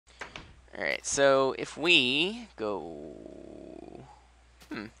Alright, so if we go...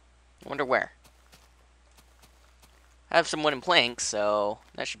 I wonder where. I have some wooden planks, so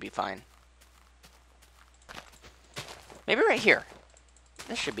that should be fine. Maybe right here.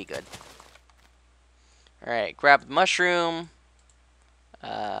 This should be good. Alright, grab the mushroom.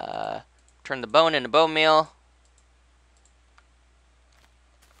 Turn the bone into bone meal.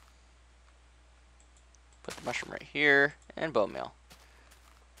 Put the mushroom right here, and bone meal.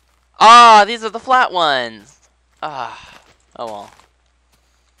 Ah, these are the flat ones. Ah, oh well.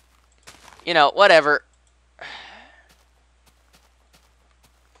 You know, whatever.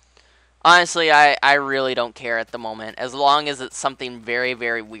 Honestly, I really don't care at the moment. As long as it's something very,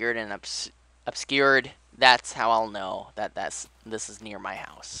 very weird and obscured, that's how I'll know that this is near my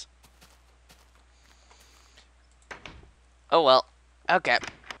house. Oh well. Okay.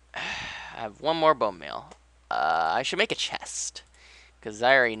 I have one more bone meal. I should make a chest, because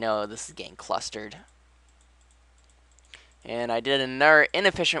I already know this is getting clustered. And I did another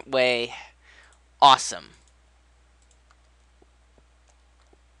inefficient way. Awesome.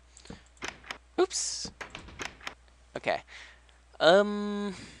 Oops. Okay.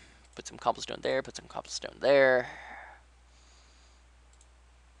 Put some cobblestone there, put some cobblestone there.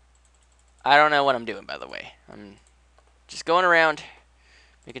 I don't know what I'm doing, by the way. I'm just going around,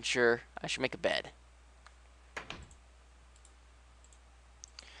 making sure. I should make a bed.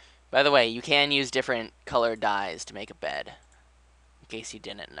 By the way, you can use different colored dyes to make a bed, in case you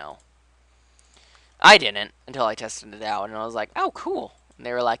didn't know. I didn't until I tested it out, and I was like, oh, cool. And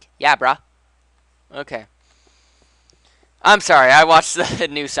they were like, yeah, bruh. Okay. I'm sorry, I watched the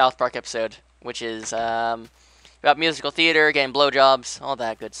new South Park episode, which is about musical theater, getting blowjobs, all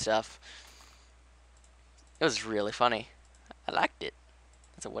that good stuff. It was really funny. I liked it.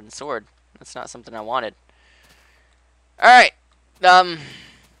 It's a wooden sword. That's not something I wanted. Alright.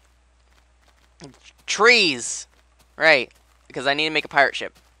 Trees. Right. Because I need to make a pirate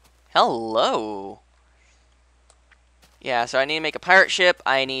ship. Hello. Yeah, so I need to make a pirate ship.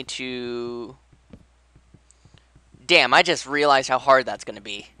 I need to... Damn, I just realized how hard that's going to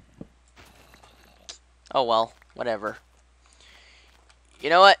be. Oh well, whatever. You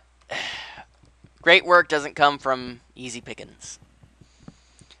know what? Great work doesn't come from easy pickings.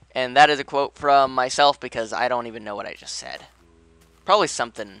 And that is a quote from myself because I don't even know what I just said. Probably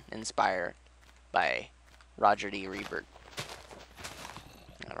something inspired by Roger D. Ebert.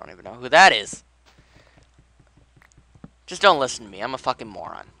 I don't even know who that is. Just don't listen to me. I'm a fucking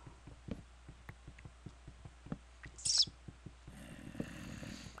moron.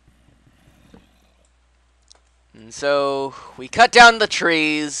 And so we cut down the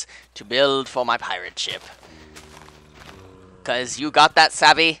trees to build for my pirate ship. 'Cause you got that,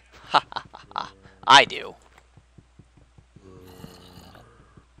 savvy? Ha ha ha ha. I do.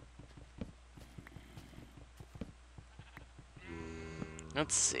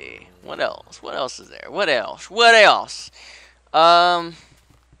 Let's see. What else? What else is there? What else? What else?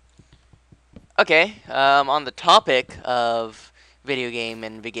 Okay. On the topic of video game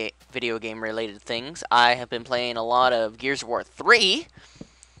and video game related things, I have been playing a lot of Gears of War 3,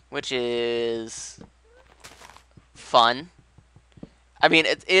 which is fun. I mean,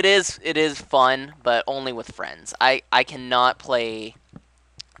 it is fun, but only with friends. I cannot play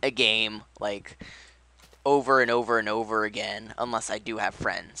a game like over and over and over again unless I do have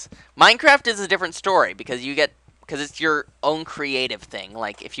friends. Minecraft is a different story because it's your own creative thing.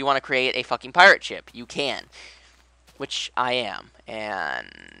 Like if you want to create a fucking pirate ship, you can, which I am.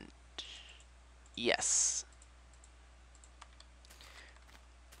 And yes.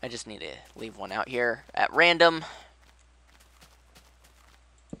 I just need to leave one out here at random.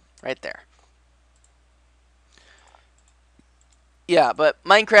 Right there. Yeah, but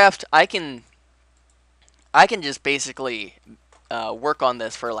Minecraft, I can just basically work on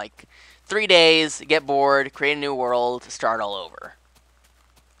this for like 3 days, get bored, create a new world, start all over.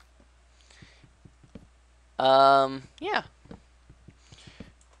 Yeah.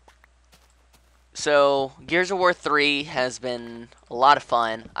 So, Gears of War 3 has been a lot of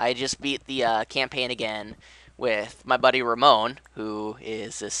fun. I just beat the campaign again with my buddy Ramon, who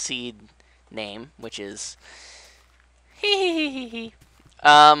is a seed name, which is yeah,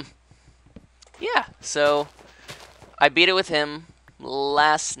 so I beat it with him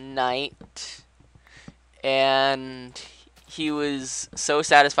last night, and he was so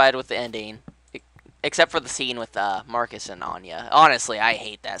satisfied with the ending, except for the scene with Marcus and Anya. Honestly, I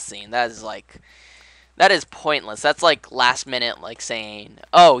hate that scene. That is pointless. That's like last minute, like saying,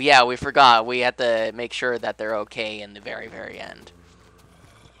 oh yeah, we forgot. We have to make sure that they're okay in the very, very end.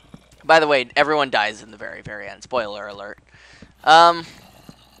 By the way, everyone dies in the very, very end. Spoiler alert.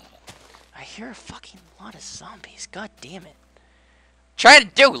 hear a fucking lot of zombies. God damn it. Trying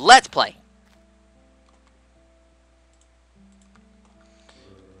to do Let's Play.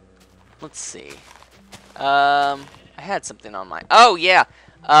 Let's see. I had something on my... Oh, yeah.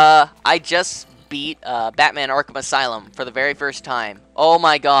 I just beat Batman Arkham Asylum for the very first time. Oh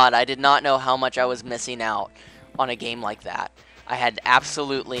my god, I did not know how much I was missing out on a game like that. I had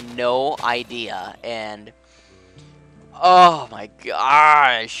absolutely no idea, and... Oh my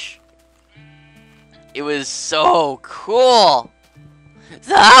gosh. It was so cool.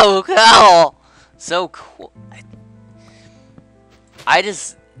 So cool. So cool. I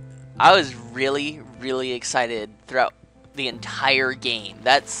was really, really excited throughout the entire game.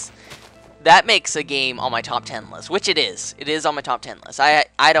 That makes a game on my top 10 list, which it is. It is on my top 10 list. I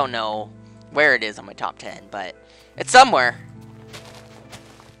don't know where it is on my top 10, but it's somewhere.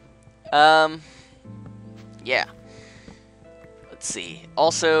 Yeah. Let's see.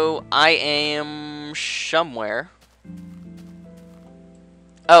 Also, I am somewhere.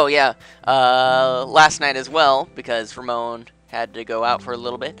 Oh, yeah. Last night as well, because Ramon had to go out for a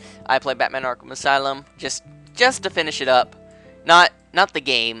little bit, I played Batman Arkham Asylum just to finish it up. Not the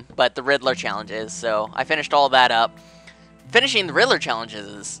game, but the Riddler challenges. So I finished all that up. Finishing the Riddler challenges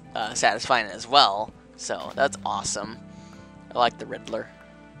is satisfying as well. So that's awesome. I like the Riddler.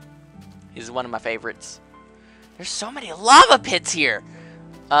 He's one of my favorites. There's so many lava pits here.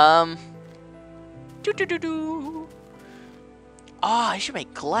 Oh, I should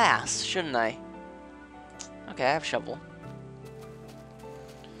make glass, shouldn't I? Okay, I have a shovel.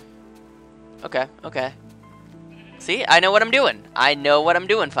 Okay. See, I know what I'm doing. I know what I'm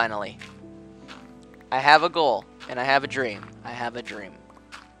doing finally. I have a goal, and I have a dream. I have a dream.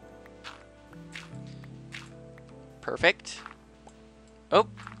 Perfect. Oh,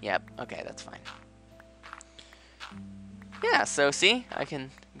 yep. Okay, that's fine. Yeah, so see, I can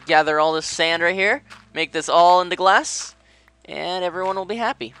gather all this sand right here, make this all into glass, and everyone will be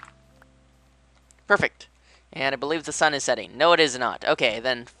happy. Perfect. And I believe the sun is setting. No, it is not. Okay,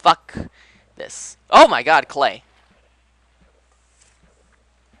 then fuck this. Oh my god, clay.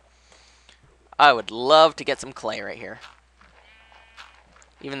 I would love to get some clay right here.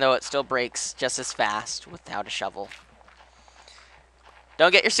 Even though it still breaks just as fast without a shovel.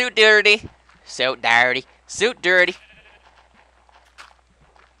 Don't get your suit dirty. Suit dirty. Suit dirty.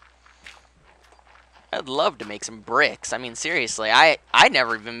 I'd love to make some bricks. I mean, seriously, I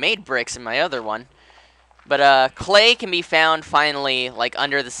never even made bricks in my other one. But clay can be found finally, like,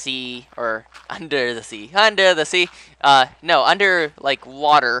 under the sea, or under the sea. No, under, like,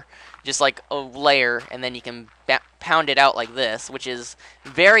 water. Just like a layer, and then you can pound it out like this, which is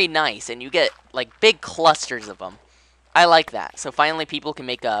very nice, and you get like big clusters of them. I like that. So finally people can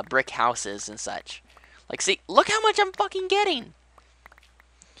make brick houses and such. Like, see, look how much I'm fucking getting.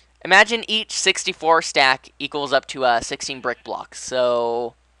 Imagine each 64 stack equals up to 16 brick blocks.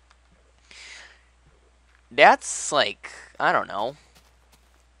 So that's like, I don't know.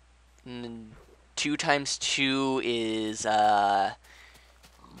 2 times 2 is about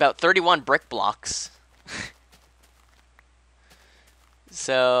 31 brick blocks.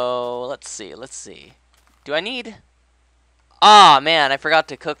 So, let's see. Do I need... Ah, man, I forgot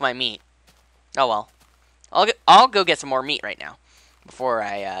to cook my meat. Oh, well. I'll go get some more meat right now. Before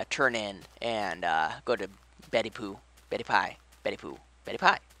I turn in and go to Betty Pie.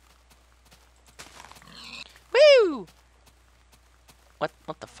 Woo! What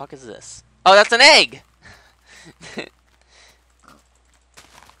the fuck is this? Oh, that's an egg!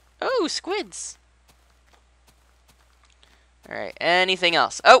 Oh, squids. Alright, anything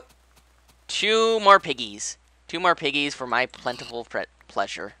else? Oh! 2 more piggies. 2 more piggies for my plentiful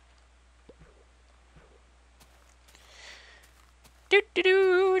pleasure.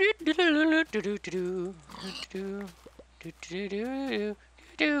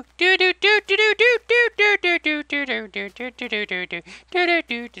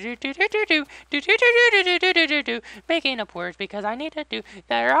 Making up words because I need to do.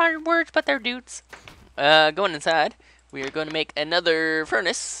 There aren't words, but they're dudes. Going inside, we are going to make another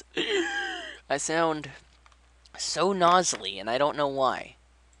furnace. I sound so noisily, and I don't know why.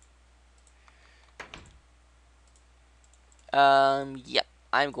 Yep.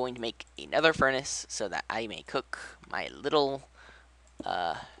 I'm going to make another furnace so that I may cook my little,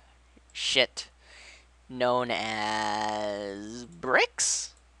 shit known as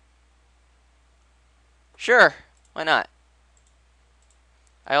bricks? Sure, why not?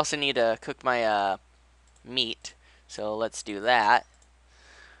 I also need to cook my, meat, so let's do that.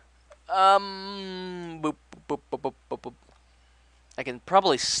 Boop, boop, boop, boop, boop, boop. I can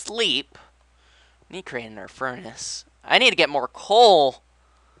probably sleep. I need to create another furnace. I need to get more coal.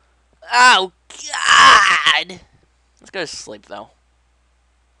 Oh, God! Let's go to sleep, though.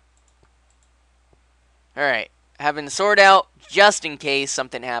 Alright. Having the sword out, just in case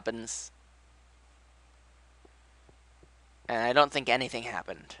something happens. And I don't think anything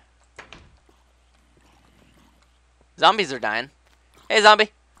happened. Zombies are dying. Hey,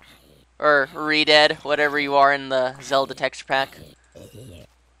 zombie. Or re-dead, whatever you are in the Zelda texture pack.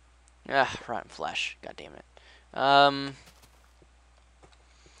 Ah, rotten flesh. God damn it.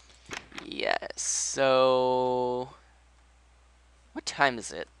 Yes, so... What time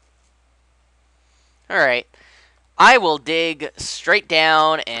is it? Alright. I will dig straight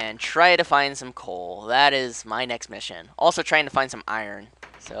down and try to find some coal. That is my next mission. Also trying to find some iron.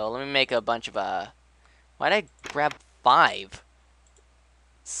 So let me make a bunch of, why'd I grab 5?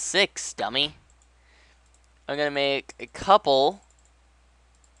 6, dummy. I'm gonna make a couple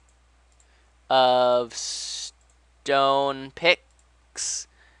of stone picks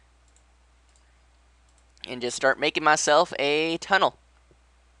and just start making myself a tunnel.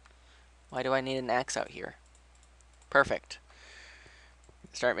 Why do I need an axe out here? Perfect.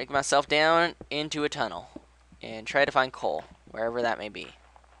 Start making myself down into a tunnel and try to find coal, wherever that may be.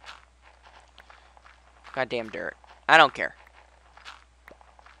 Goddamn dirt. I don't care.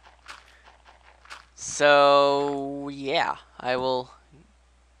 So, yeah, I will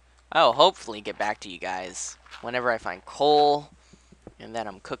hopefully get back to you guys whenever I find coal and then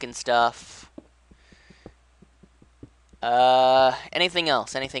I'm cooking stuff. Anything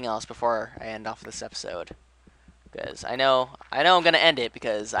else before I end off this episode? Because I know I'm gonna end it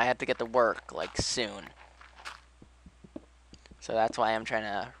because I have to get to work like soon. So that's why I'm trying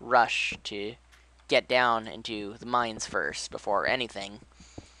to rush to get down into the mines first before anything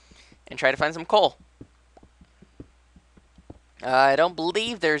and try to find some coal. I don't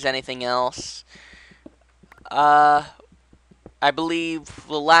believe there's anything else. I believe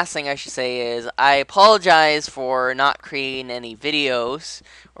the last thing I should say is I apologize for not creating any videos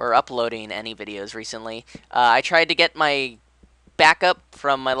or uploading any videos recently. I tried to get my backup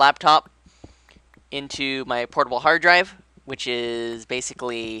from my laptop into my portable hard drive, which is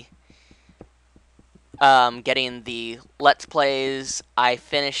basically getting the Let's Plays I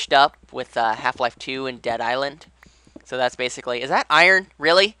finished up with Half-Life 2 and Dead Island. So that's basically... Is that iron?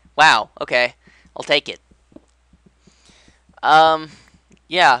 Really? Wow. Okay. I'll take it.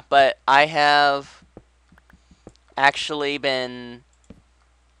 Yeah, but I have actually been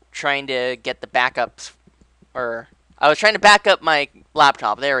trying to get the backups, or I was trying to back up my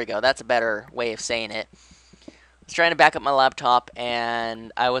laptop. There we go. That's a better way of saying it. I was trying to back up my laptop,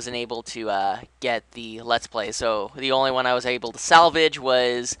 and I wasn't able to get the Let's Play. So the only one I was able to salvage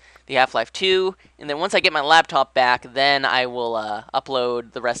was the Half-Life 2, and then once I get my laptop back, then I will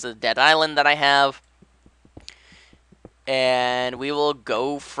upload the rest of the Dead Island that I have. And we will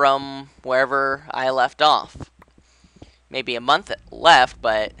go from wherever I left off. Maybe a month left,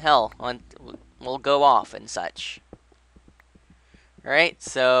 but hell, we'll go off and such. Alright,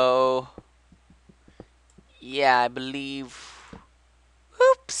 so... Yeah, I believe...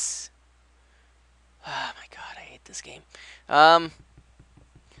 Oops! Oh my god, I hate this game.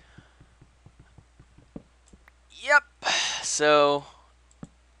 Yep. So,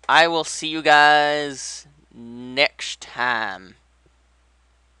 I will see you guys next time.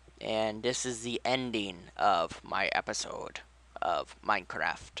 And this is the ending of my episode of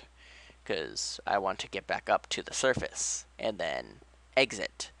Minecraft, because I want to get back up to the surface, and then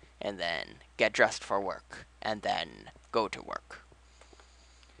exit, and then get dressed for work, and then go to work.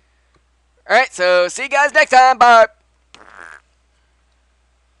 Alright, so see you guys next time. Bye!